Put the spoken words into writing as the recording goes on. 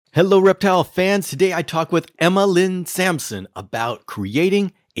Hello, reptile fans. Today I talk with Emma Lynn Sampson about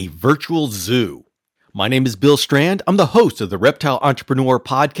creating a virtual zoo. My name is Bill Strand. I'm the host of the Reptile Entrepreneur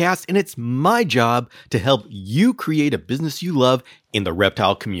Podcast, and it's my job to help you create a business you love in the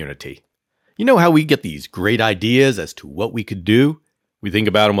reptile community. You know how we get these great ideas as to what we could do? We think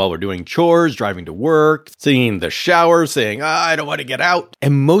about them while we're doing chores, driving to work, sitting in the shower, saying, I don't want to get out.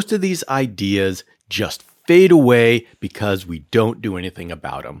 And most of these ideas just fade away because we don't do anything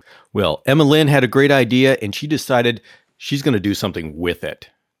about them. Well, Emma Lynn had a great idea and she decided she's going to do something with it.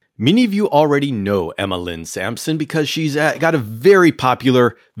 Many of you already know Emma Lynn Sampson because she's got a very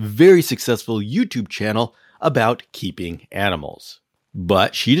popular, very successful YouTube channel about keeping animals.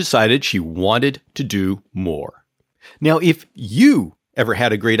 But she decided she wanted to do more. Now, if you ever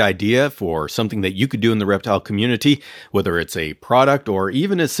had a great idea for something that you could do in the reptile community, whether it's a product or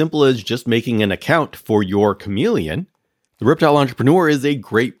even as simple as just making an account for your chameleon, the Reptile Entrepreneur is a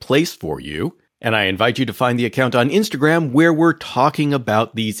great place for you. And I invite you to find the account on Instagram where we're talking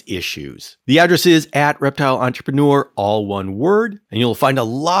about these issues. The address is @ReptileEntrepreneur, all one word. And you'll find a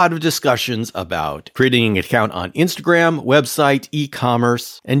lot of discussions about creating an account on Instagram, website,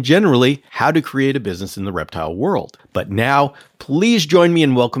 e-commerce, and generally how to create a business in the reptile world. But now, please join me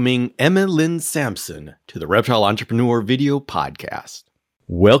in welcoming Emma Lynn Sampson to the Reptile Entrepreneur video podcast.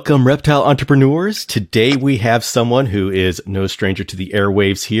 Welcome, reptile entrepreneurs. Today we have someone who is no stranger to the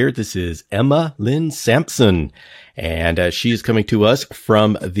airwaves here. This is Emma Lynn Sampson, and she is coming to us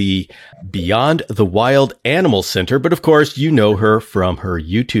from the Beyond the Wild Animal Center. But of course, you know her from her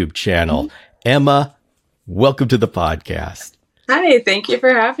YouTube channel. Emma, welcome to the podcast. Hi, thank you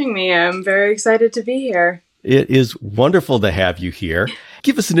for having me. I'm very excited to be here. It is wonderful to have you here.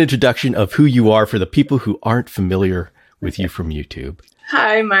 Give us an introduction of who you are for the people who aren't familiar with you from YouTube.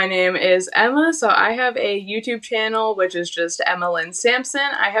 Hi, my name is Emma. So I have a YouTube channel, which is just Emma Lynn Sampson.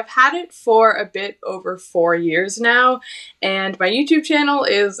 I have had it for a bit over 4 years now, and my YouTube channel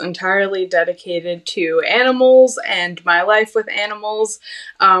is entirely dedicated to animals and my life with animals.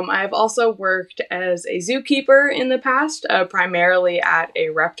 I've also worked as a zookeeper in the past, primarily at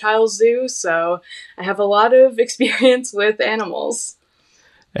a reptile zoo, so I have a lot of experience with animals.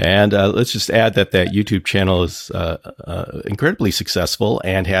 And let's just add that YouTube channel is incredibly successful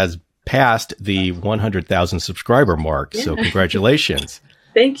and has passed the 100,000 subscriber mark. Yeah. So congratulations.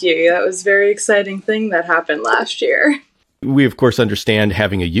 Thank you. That was a very exciting thing that happened last year. We, of course, understand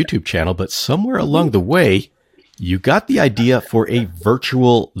having a YouTube channel, but somewhere along the way, you got the idea for a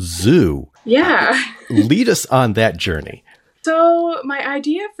virtual zoo. Yeah. Lead us on that journey. So my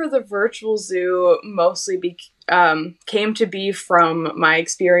idea for the virtual zoo mostly came to be from my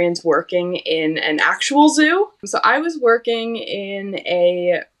experience working in an actual zoo. So I was working in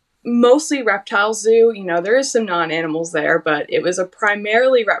a mostly reptile zoo. You know, there is some non-animals there, but it was a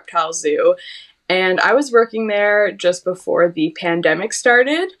primarily reptile zoo. And I was working there just before the pandemic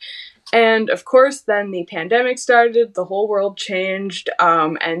started. And of course, then the pandemic started, the whole world changed,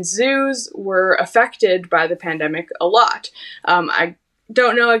 and zoos were affected by the pandemic a lot. I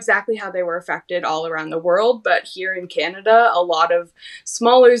don't know exactly how they were affected all around the world, but here in Canada, a lot of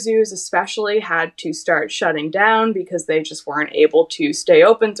smaller zoos especially had to start shutting down because they just weren't able to stay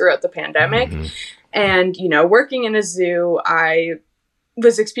open throughout the pandemic. Mm-hmm. And, you know, working in a zoo, I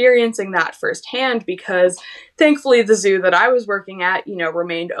was experiencing that firsthand because thankfully the zoo that I was working at, you know,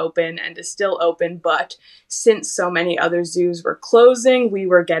 remained open and is still open. But since so many other zoos were closing, we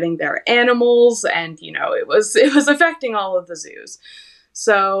were getting their animals and, you know, it was affecting all of the zoos.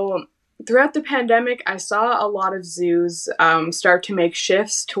 So throughout the pandemic, I saw a lot of zoos start to make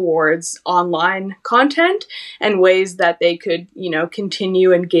shifts towards online content and ways that they could, you know,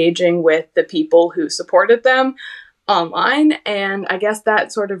 continue engaging with the people who supported them online. And I guess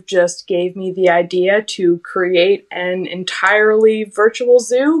that sort of just gave me the idea to create an entirely virtual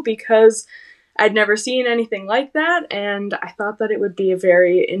zoo because I'd never seen anything like that. And I thought that it would be a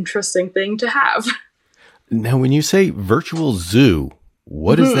very interesting thing to have. Now, when you say virtual zoo,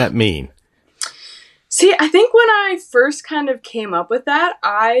 what does that mean? See, I think when I first kind of came up with that,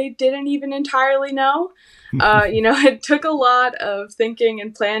 I didn't even entirely know. You know, it took a lot of thinking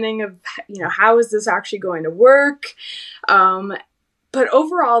and planning of, you know, how is this actually going to work? But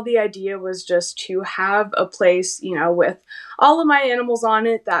overall, the idea was just to have a place, you know, with all of my animals on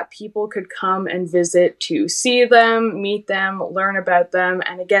it that people could come and visit to see them, meet them, learn about them.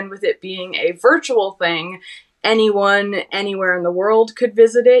 And again, with it being a virtual thing, anyone anywhere in the world could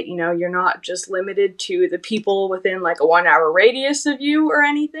visit it. You know, you're not just limited to the people within like a 1 hour radius of you or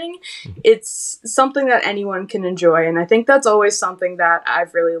anything. It's something that anyone can enjoy. And I think that's always something that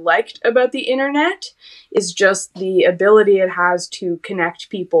I've really liked about the internet, is just the ability it has to connect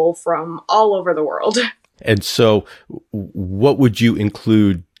people from all over the world. And so what would you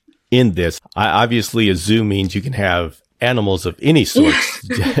include in this? Obviously, a zoo means you can have animals of any sorts.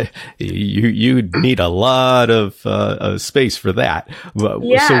 you need a lot of space for that.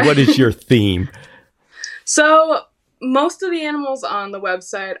 Yeah. So what is your theme? So most of the animals on the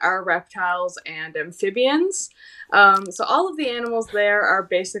website are reptiles and amphibians. So all of the animals there are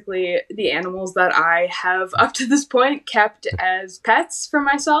basically the animals that I have up to this point kept as pets for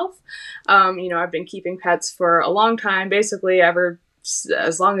myself. You know, I've been keeping pets for a long time, basically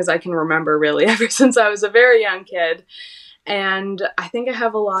as long as I can remember, really, ever since I was a very young kid. And I think I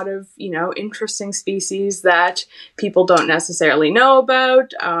have a lot of, you know, interesting species that people don't necessarily know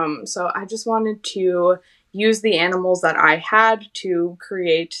about. So I just wanted to use the animals that I had to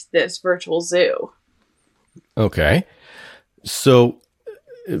create this virtual zoo. Okay. So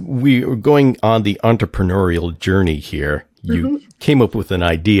we are going on the entrepreneurial journey here. You came up with an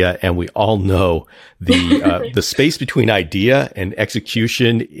idea, and we all know the space between idea and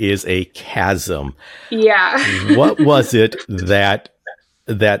execution is a chasm. Yeah. What was it that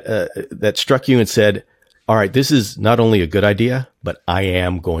struck you and said, all right, this is not only a good idea, but I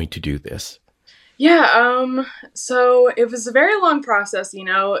am going to do this? Yeah. So it was a very long process. You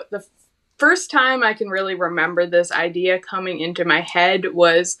know, the first time I can really remember this idea coming into my head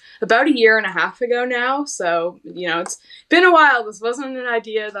was about 1.5 years ago now. So, you know, it's been a while. This wasn't an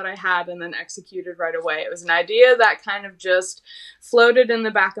idea that I had and then executed right away. It was an idea that kind of just floated in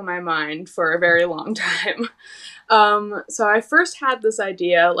the back of my mind for a very long time. So I first had this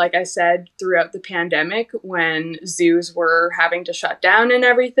idea, like I said, throughout the pandemic when zoos were having to shut down and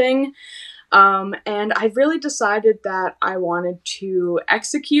everything. And I really decided that I wanted to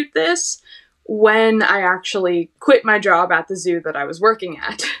execute this when I actually quit my job at the zoo that I was working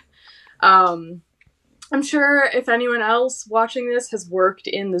at. I'm sure if anyone else watching this has worked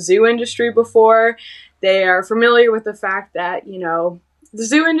in the zoo industry before, they are familiar with the fact that, you know, the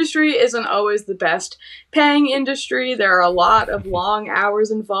zoo industry isn't always the best paying industry. There are a lot of long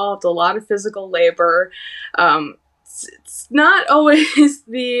hours involved, a lot of physical labor. It's not always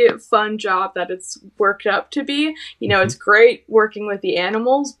the fun job that it's worked up to be. You know, it's great working with the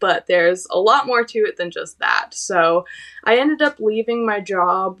animals, but there's a lot more to it than just that. So I ended up leaving my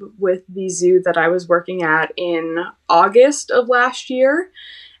job with the zoo that I was working at in August of last year.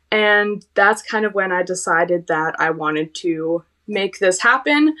 And that's kind of when I decided that I wanted to make this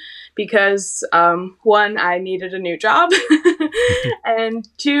happen because, one, I needed a new job, and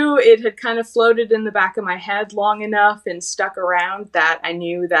two, it had kind of floated in the back of my head long enough and stuck around that I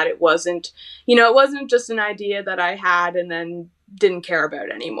knew that it wasn't, you know, it wasn't just an idea that I had and then didn't care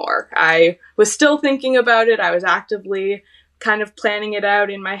about anymore. I was still thinking about it. I was actively kind of planning it out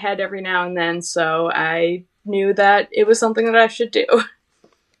in my head every now and then, so I knew that it was something that I should do.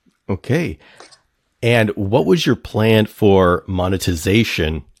 Okay. And what was your plan for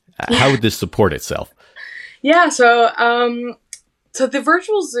monetization? How would this support itself? Yeah, so the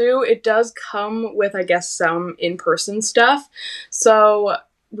virtual zoo, it does come with, I guess, some in-person stuff. So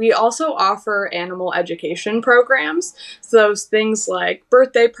we also offer animal education programs. So those things like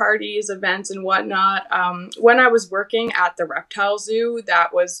birthday parties, events, and whatnot. When I was working at the reptile zoo,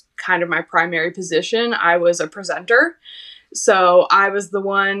 that was kind of my primary position. I was a presenter. So I was the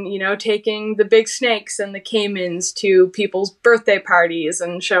one, you know, taking the big snakes and the caimans to people's birthday parties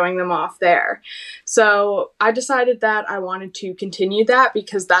and showing them off there. So I decided that I wanted to continue that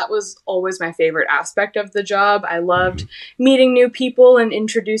because that was always my favorite aspect of the job. I loved meeting new people and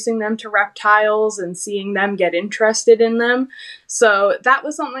introducing them to reptiles and seeing them get interested in them. So that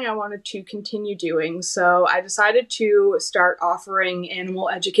was something I wanted to continue doing. So I decided to start offering animal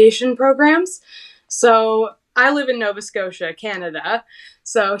education programs. So I live in Nova Scotia, Canada.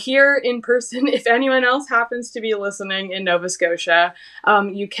 So here in person, if anyone else happens to be listening in Nova Scotia,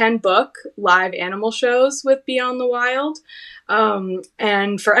 you can book live animal shows with Beyond the Wild.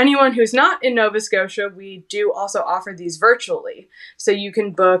 And for anyone who's not in Nova Scotia, we do also offer these virtually. So you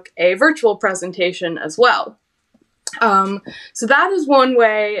can book a virtual presentation as well. So that is one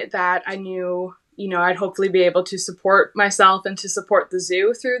way that I knew, you know, I'd hopefully be able to support myself and to support the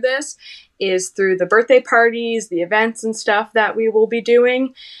zoo through this, is through the birthday parties, the events and stuff that we will be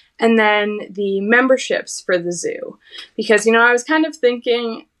doing, and then the memberships for the zoo. Because, you know, I was kind of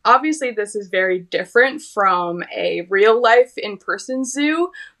thinking, obviously this is very different from a real life in-person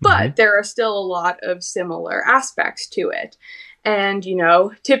zoo, but there are still a lot of similar aspects to it. And,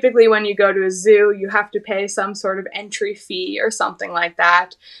 typically when you go to a zoo, you have to pay some sort of entry fee or something like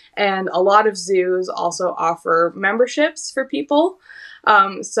that. And a lot of zoos also offer memberships for people.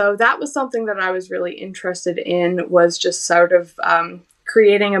 So that was something that I was really interested in, was just sort of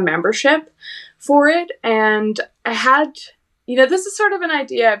creating a membership for it. And I had, this is sort of an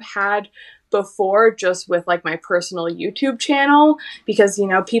idea I've had before, just with like my personal YouTube channel, because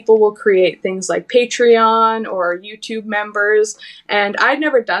people will create things like Patreon or YouTube members, and I'd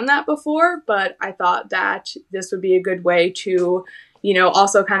never done that before, but I thought that this would be a good way to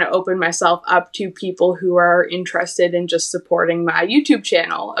also kind of open myself up to people who are interested in just supporting my YouTube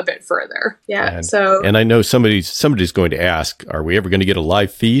channel a bit further. Yeah. And I know somebody's going to ask, are we ever going to get a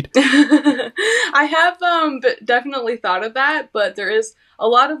live feed? I have definitely thought of that, but there is a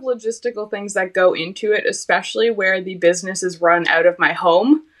lot of logistical things that go into it, especially where the business is run out of my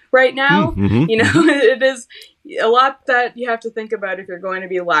home right now. It is a lot that you have to think about if you're going to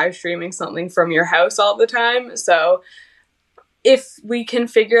be live streaming something from your house all the time. So if we can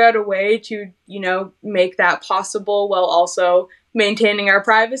figure out a way to, make that possible while also maintaining our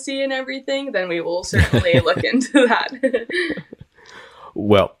privacy and everything, then we will certainly look into that.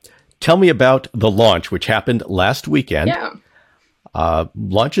 Well, tell me about the launch, which happened last weekend. Yeah.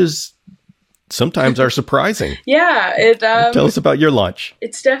 Launches sometimes are surprising. Yeah. Tell us about your launch.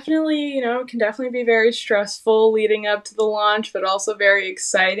 It's definitely, can definitely be very stressful leading up to the launch, but also very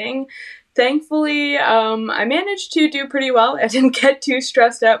exciting. Thankfully, I managed to do pretty well. I didn't get too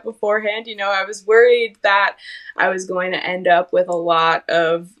stressed out beforehand. I was worried that I was going to end up with a lot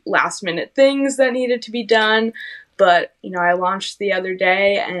of last minute things that needed to be done. But, I launched the other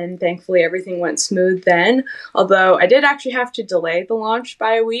day and thankfully everything went smooth then. Although I did actually have to delay the launch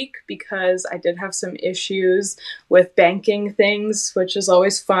by a week because I did have some issues with banking things, which is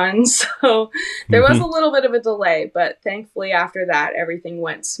always fun. So there was a little bit of a delay, but thankfully after that, everything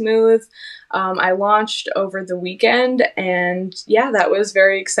went smooth. I launched over the weekend and that was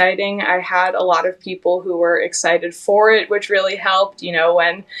very exciting. I had a lot of people who were excited for it, which really helped,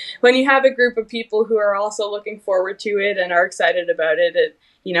 when you have a group of people who are also looking forward to it and are excited about it, it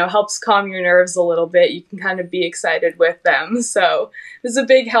helps calm your nerves a little bit. You can kind of be excited with them. So it was a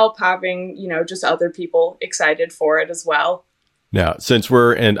big help having, just other people excited for it as well. Now, since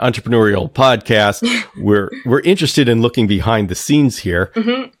we're an entrepreneurial podcast, we're interested in looking behind the scenes here.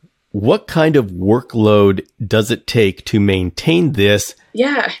 What kind of workload does it take to maintain this?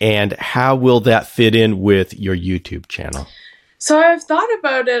 Yeah. And how will that fit in with your YouTube channel? So I've thought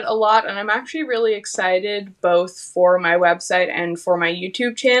about it a lot, and I'm actually really excited both for my website and for my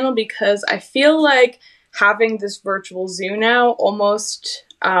YouTube channel, because I feel like having this virtual zoo now almost,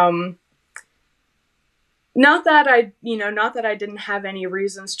 not that I didn't have any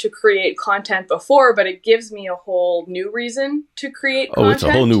reasons to create content before, but it gives me a whole new reason to create content. Oh, it's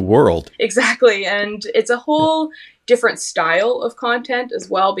a whole new world. Exactly. And it's a whole different style of content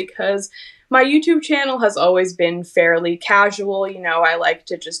as well, because my YouTube channel has always been fairly casual. I like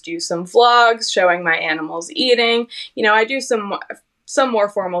to just do some vlogs showing my animals eating. I do some more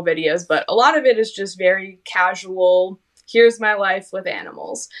formal videos, but a lot of it is just very casual. Here's my life with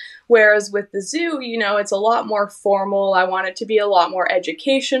animals. Whereas with the zoo, it's a lot more formal. I want it to be a lot more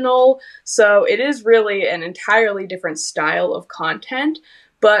educational. So it is really an entirely different style of content.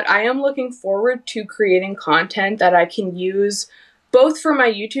 But I am looking forward to creating content that I can use both for my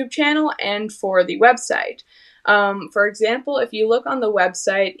YouTube channel and for the website. For example, if you look on the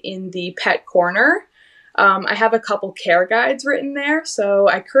website in the pet corner, I have a couple care guides written there. So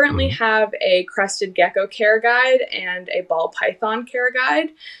I currently have a crested gecko care guide and a ball python care guide.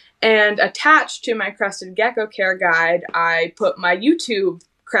 And attached to my crested gecko care guide, I put my YouTube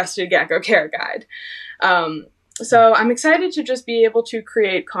crested gecko care guide. So I'm excited to just be able to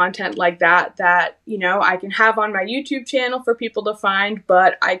create content like that, I can have on my YouTube channel for people to find,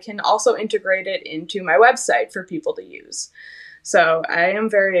 but I can also integrate it into my website for people to use. So I am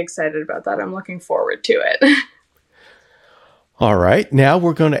very excited about that. I'm looking forward to it. All right. Now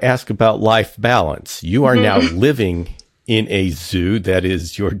we're going to ask about life balance. You are now living in a zoo. That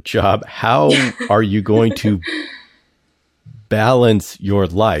is your job. How are you going to balance your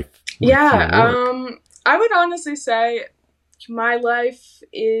life with your work? I would honestly say my life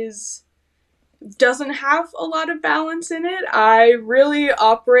doesn't have a lot of balance in it. I really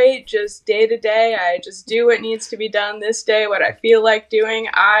operate just day to day. I just do what needs to be done this day, what I feel like doing.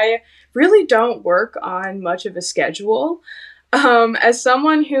 I really don't work on much of a schedule. As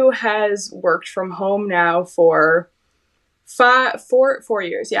someone who has worked from home now for 4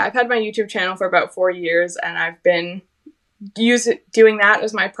 years. Yeah, I've had my YouTube channel for about 4 years, and I've been doing that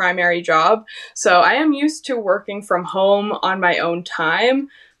as my primary job. So I am used to working from home on my own time,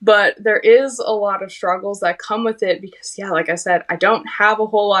 but there is a lot of struggles that come with it because, yeah, like I said, I don't have a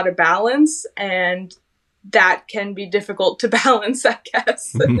whole lot of balance, and that can be difficult to balance, I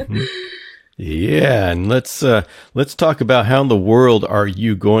guess. Yeah, and let's talk about how in the world are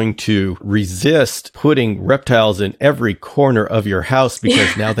you going to resist putting reptiles in every corner of your house,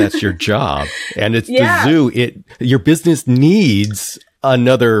 because now that's your job, and it's the zoo. Your business needs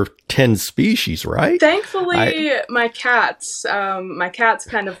another 10 species, right? Thankfully, my cats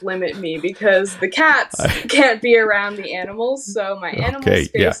kind of limit me because the cats can't be around the animals, so my animal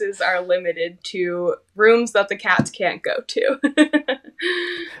spaces are limited to rooms that the cats can't go to.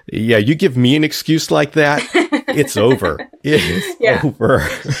 Yeah, you give me an excuse like that, it's over. It's over.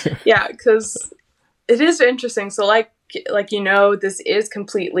 Yeah, because it is interesting. So like this is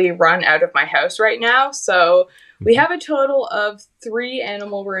completely run out of my house right now, so we have a total of 3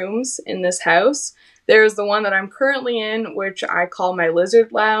 animal rooms in this house. There's the one that I'm currently in, which I call my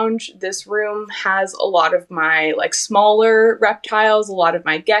lizard lounge. This room has a lot of my smaller reptiles, a lot of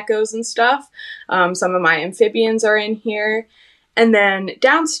my geckos and stuff. Some of my amphibians are in here. And then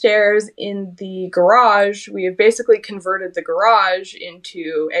downstairs in the garage, we have basically converted the garage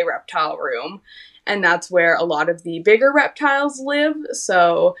into a reptile room. And that's where a lot of the bigger reptiles live.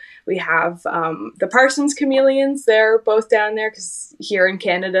 So we have the Parsons chameleons. They're both down there because here in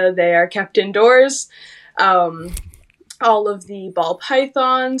Canada, they are kept indoors. All of the ball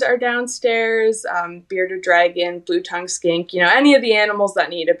pythons are downstairs. Bearded dragon, blue-tongued skink, any of the animals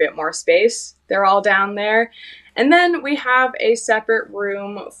that need a bit more space, they're all down there. And then we have a separate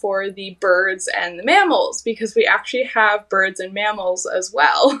room for the birds and the mammals because we actually have birds and mammals as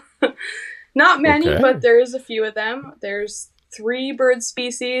well. Not many, but there is a few of them. There's 3 bird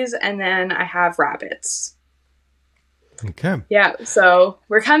species, and then I have rabbits. Okay. Yeah, so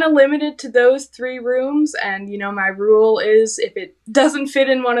we're kind of limited to those 3 rooms, and, my rule is if it doesn't fit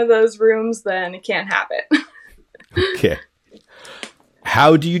in one of those rooms, then it can't have it. Okay.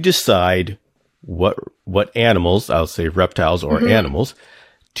 How do you decide what animals, I'll say reptiles or animals,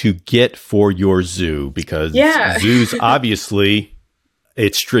 to get for your zoo? Because zoos obviously...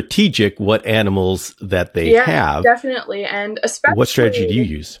 It's strategic what animals that they have. Definitely. And especially... What strategy do you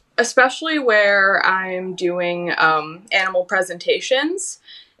use? Especially where I'm doing animal presentations.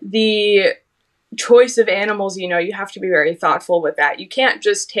 The choice of animals, you have to be very thoughtful with that. You can't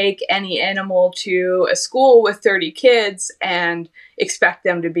just take any animal to a school with 30 kids and expect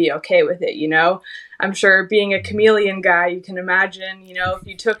them to be okay with it, I'm sure being a chameleon guy, you can imagine, if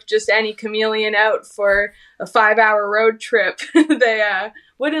you took just any chameleon out for a 5-hour road trip, they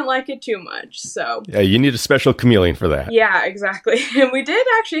wouldn't like it too much. So yeah, you need a special chameleon for that. Yeah, exactly. And we did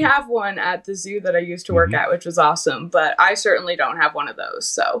actually have one at the zoo that I used to work at, which was awesome. But I certainly don't have one of those.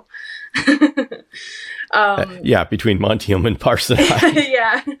 So between Montium and Parson.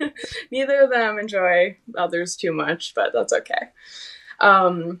 Yeah, neither of them enjoy others too much, but that's okay.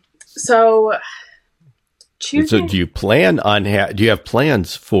 So do you plan on do you have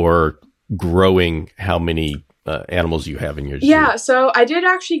plans for growing how many animals you have in your zoo? Yeah, so I did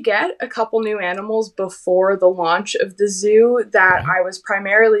actually get a couple new animals before the launch of the zoo that I was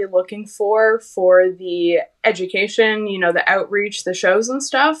primarily looking for the education, the outreach, the shows and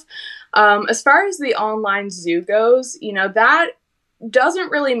stuff. As far as the online zoo goes, that doesn't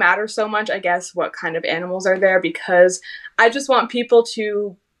really matter so much, I guess, what kind of animals are there, because I just want people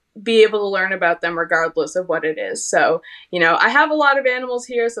to be able to learn about them regardless of what it is. So, I have a lot of animals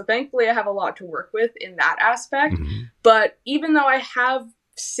here, so thankfully I have a lot to work with in that aspect. But even though I have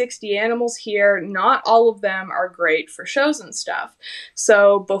 60 animals here, not all of them are great for shows and stuff.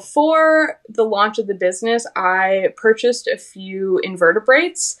 So before the launch of the business, I purchased a few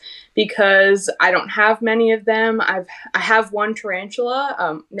invertebrates because I don't have many of them. I have one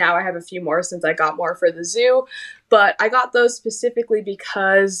tarantula. Now I have a few more since I got more for the zoo, but I got those specifically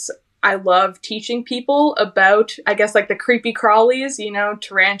because I love teaching people about, I guess, the creepy crawlies,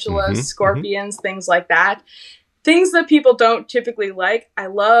 tarantulas, scorpions, things like that. Things that people don't typically like. I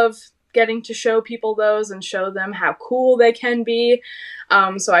love getting to show people those and show them how cool they can be.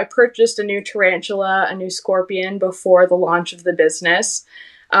 So I purchased a new tarantula, a new scorpion before the launch of the business.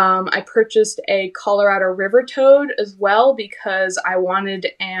 I purchased a Colorado river toad as well because I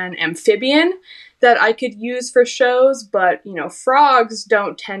wanted an amphibian that I could use for shows, but, frogs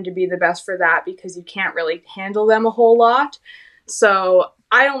don't tend to be the best for that because you can't really handle them a whole lot. So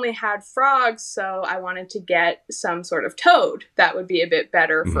I only had frogs, so I wanted to get some sort of toad that would be a bit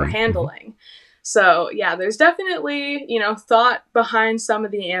better for handling. So yeah, there's definitely, thought behind some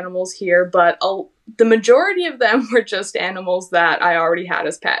of the animals here, but the majority of them were just animals that I already had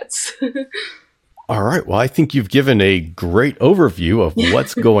as pets. All right. Well, I think you've given a great overview of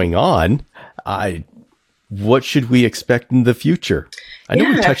what's going on. What should we expect in the future? I know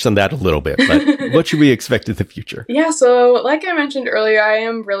we touched on that a little bit, but what should we expect in the future? Yeah, so like I mentioned earlier, I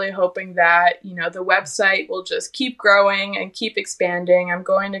am really hoping that, the website will just keep growing and keep expanding. I'm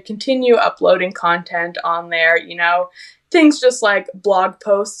going to continue uploading content on there, things just like blog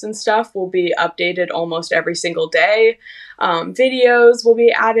posts and stuff will be updated almost every single day. Videos will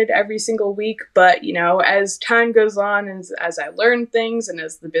be added every single week, but, as time goes on and as I learn things and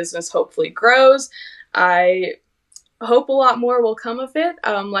as the business hopefully grows, I hope a lot more will come of it.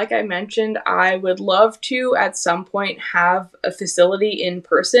 Like I mentioned, I would love to at some point have a facility in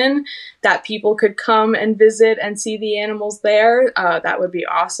person that people could come and visit and see the animals there. That would be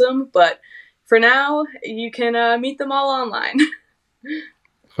awesome. But for now, you can meet them all online.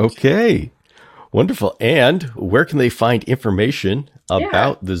 Okay. Wonderful. And where can they find information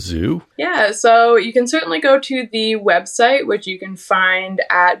about the zoo? Yeah, so you can certainly go to the website, which you can find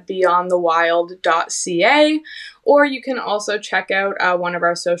at beyondthewild.ca, or you can also check out one of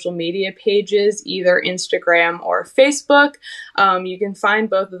our social media pages, either Instagram or Facebook. You can find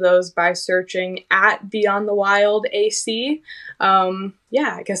both of those by searching at Beyond the Wild AC.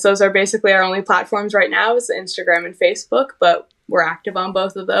 I guess those are basically our only platforms right now is Instagram and Facebook, but we're active on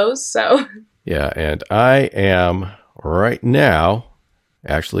both of those, so... Yeah, and I am right now,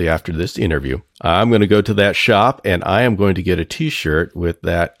 actually after this interview, I'm going to go to that shop and I am going to get a t-shirt with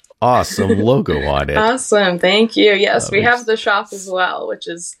that awesome logo on it. Awesome. Thank you. Yes, we have the shop as well, which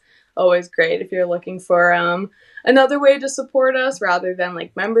is always great if you're looking for another way to support us rather than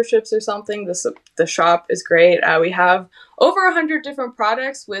like memberships or something. The shop is great. We have over 100 different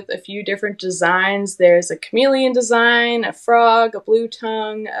products with a few different designs. There's a chameleon design, a frog, a blue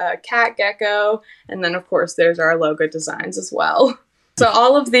tongue, a cat gecko, and then of course there's our logo designs as well. So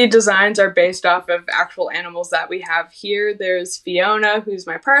all of the designs are based off of actual animals that we have here. There's Fiona, who's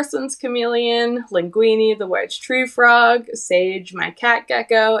my Parsons chameleon, Linguini, the white tree frog, Sage, my cat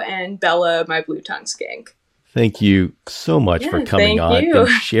gecko, and Bella, my blue tongue skink. Thank you so much for coming on and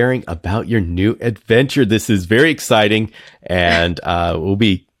sharing about your new adventure. This is very exciting, and we'll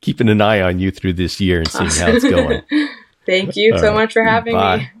be keeping an eye on you through this year and seeing how it's going. Thank you so much for having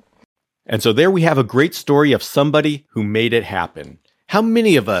me. And so there we have a great story of somebody who made it happen. How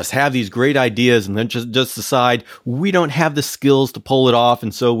many of us have these great ideas and then just decide we don't have the skills to pull it off,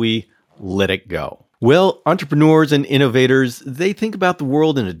 and so we let it go? Well, entrepreneurs and innovators, they think about the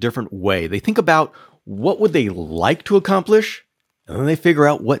world in a different way. They think about what would they like to accomplish, and then they figure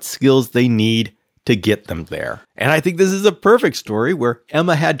out what skills they need to get them there. And I think this is a perfect story where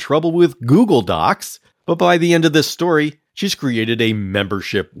Emma had trouble with Google Docs, but by the end of this story, she's created a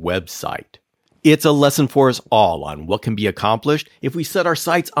membership website. It's a lesson for us all on what can be accomplished if we set our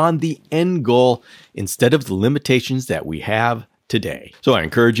sights on the end goal instead of the limitations that we have today. So I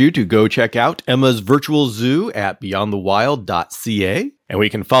encourage you to go check out Emma's virtual zoo at beyondthewild.ca, and we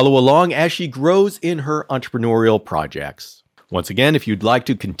can follow along as she grows in her entrepreneurial projects. Once again, if you'd like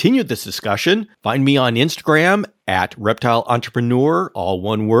to continue this discussion, find me on Instagram at Reptile Entrepreneur, all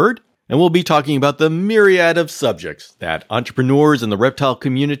one word, and we'll be talking about the myriad of subjects that entrepreneurs in the reptile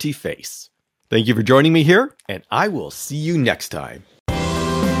community face. Thank you for joining me here, and I will see you next time.